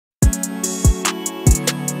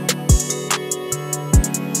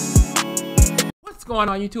What's going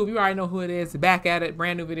on YouTube? You already know who it is. Back at it.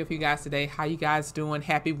 Brand new video for you guys today. How you guys doing?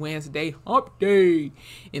 Happy Wednesday hump day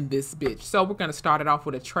in this bitch. So we're going to start it off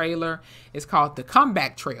with a trailer. It's called The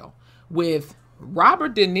Comeback Trail with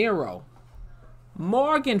Robert De Niro,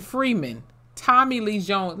 Morgan Freeman, Tommy Lee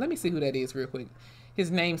Jones. Let me see who that is real quick.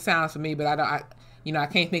 His name sounds familiar, but I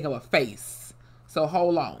can't think of a face. So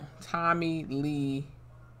hold on. Tommy Lee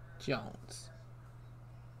Jones.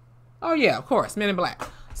 Oh yeah, of course, Men in Black.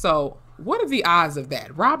 So what are the odds of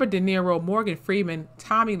that? Robert De Niro, Morgan Freeman,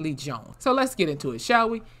 Tommy Lee Jones. So let's get into it, shall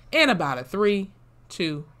we? In about a 3,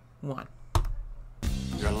 2, 1.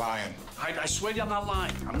 You're lying. I swear to you, I'm not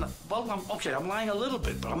lying. I'm not. Well, I'm lying a little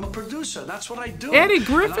bit, but I'm a producer. That's what I do. Eddie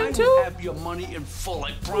Griffin and I too? will have your money in full.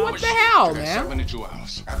 I promise. What the hell, I got man? 72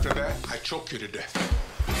 hours. After that, I choke you to death.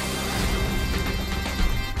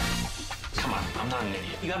 Come on, I'm not an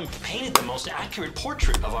idiot. You haven't painted the most accurate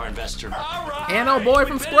portrait of our investor. All right. And old boy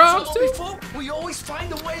from We've been in Scrubs, trouble too? before. We always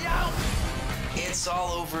find a way out. It's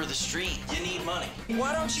all over the street. You need money.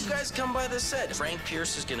 Why don't you guys come by the set? Frank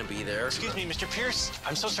Pierce is gonna be there. Excuse me, Mr. Pierce.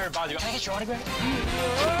 I'm so sorry to bother you. Can I get your autograph?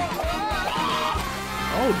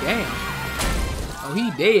 Oh damn. Oh, he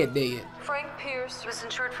dead. Frank Pierce was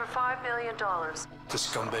insured for $5 million. The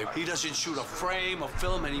scumbag. He doesn't shoot a frame, a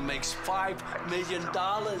film, and he makes $5 million.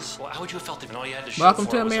 Well, how would you have felt if all you had to show Welcome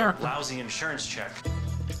for to it was America. a lousy insurance check?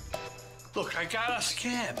 Look, I got a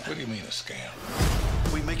scam. What do you mean a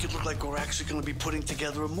scam? We make it look like we're actually going to be putting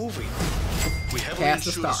together a movie. We heavily Cast a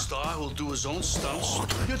insure the star. star who'll do his own stunts.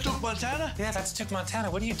 You're Duke Montana? Yeah, that's Duke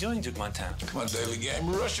Montana. What are you doing, Duke Montana? My daily game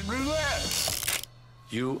of Russian roulette.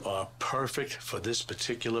 You are perfect for this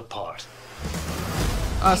particular part.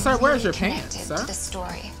 Sir, where's your pants, sir? To the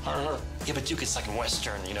story. Yeah, but Duke is like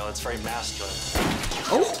Western, it's very masculine.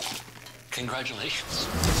 Oh, Congratulations.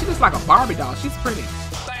 she looks like a Barbie doll. She's pretty.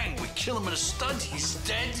 Bang! We kill him in a stunt, he's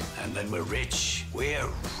dead. And then we're rich. We're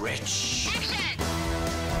rich.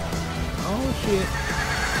 Oh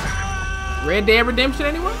shit. Red Dead Redemption,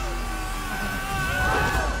 anyone?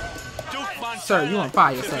 Duke Montana, Sir, you on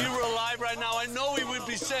fire, if sir. he were alive right now, I know he would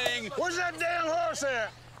be saying, "Where's that damn horse there?"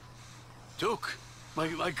 Duke,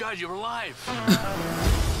 my God, you're alive.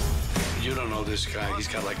 You don't know this guy. He's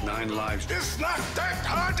got like 9 lives. It's not that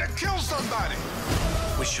hard to kill somebody.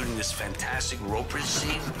 We're shooting this fantastic rope bridge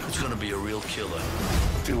scene. It's gonna be a real killer.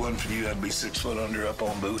 If it wasn't for you, I'd be 6 foot under up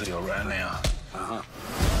on Booty right now.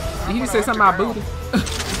 Did he just say something about booty?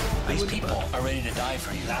 These people are ready to die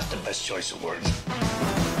for you. That's the best choice of words.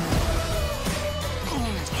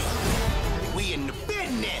 We in the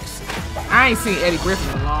business. I ain't seen Eddie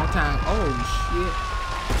Griffin in a long time. Oh shit.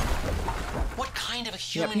 What kind of a Yep,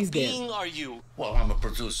 human he's dead. being are you? Well, I'm a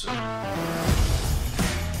producer.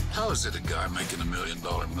 How is it a guy making $1 million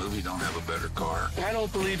movie don't have a better car? I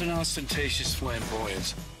don't believe in ostentatious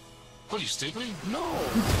flamboyance. What are you, stupid? No.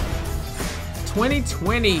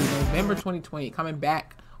 2020, November 2020,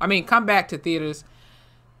 come back to theaters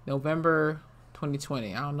November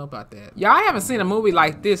 2020. I don't know about that. Yeah, I haven't seen a movie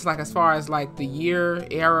like this, like as far as like the year,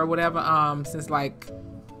 era, whatever, since like,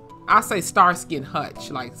 I'll say Starsky and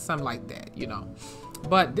Hutch, like something like that,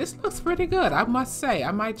 But this looks pretty good, I must say.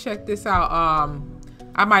 I might check this out.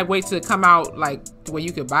 I might wait till it come out, like where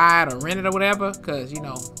you could buy it or rent it or whatever, because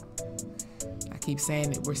I keep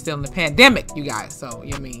saying that we're still in the pandemic, you guys. So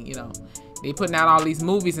they putting out all these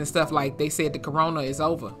movies and stuff like they said the corona is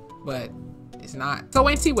over, but it's not. So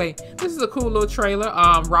anyway, this is a cool little trailer.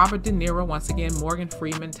 Robert De Niro, once again, Morgan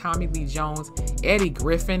Freeman, Tommy Lee Jones, Eddie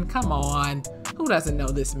Griffin. Come on, who doesn't know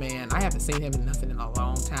this man? I haven't seen him in nothing in a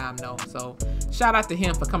long time, no. So shout out to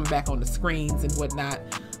him for coming back on the screens and whatnot.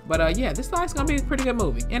 But yeah, this looks gonna be a pretty good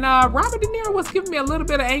movie. And Robert De Niro was giving me a little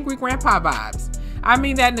bit of Angry Grandpa vibes. I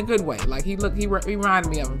mean that in a good way. Like he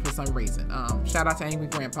reminded me of him for some reason. Shout out to Angry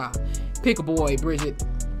Grandpa, Pickle Boy, Bridget,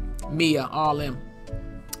 Mia, all them.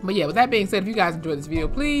 But yeah, with that being said, if you guys enjoyed this video,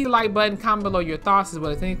 please like button, comment below your thoughts as well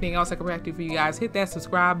as anything else I can react to for you guys. Hit that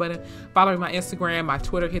subscribe button, follow me on my Instagram, my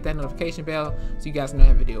Twitter, hit that notification bell so you guys know I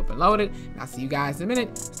have a video uploaded. And I'll see you guys in a minute.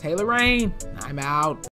 It's Taylor Rain. I'm out.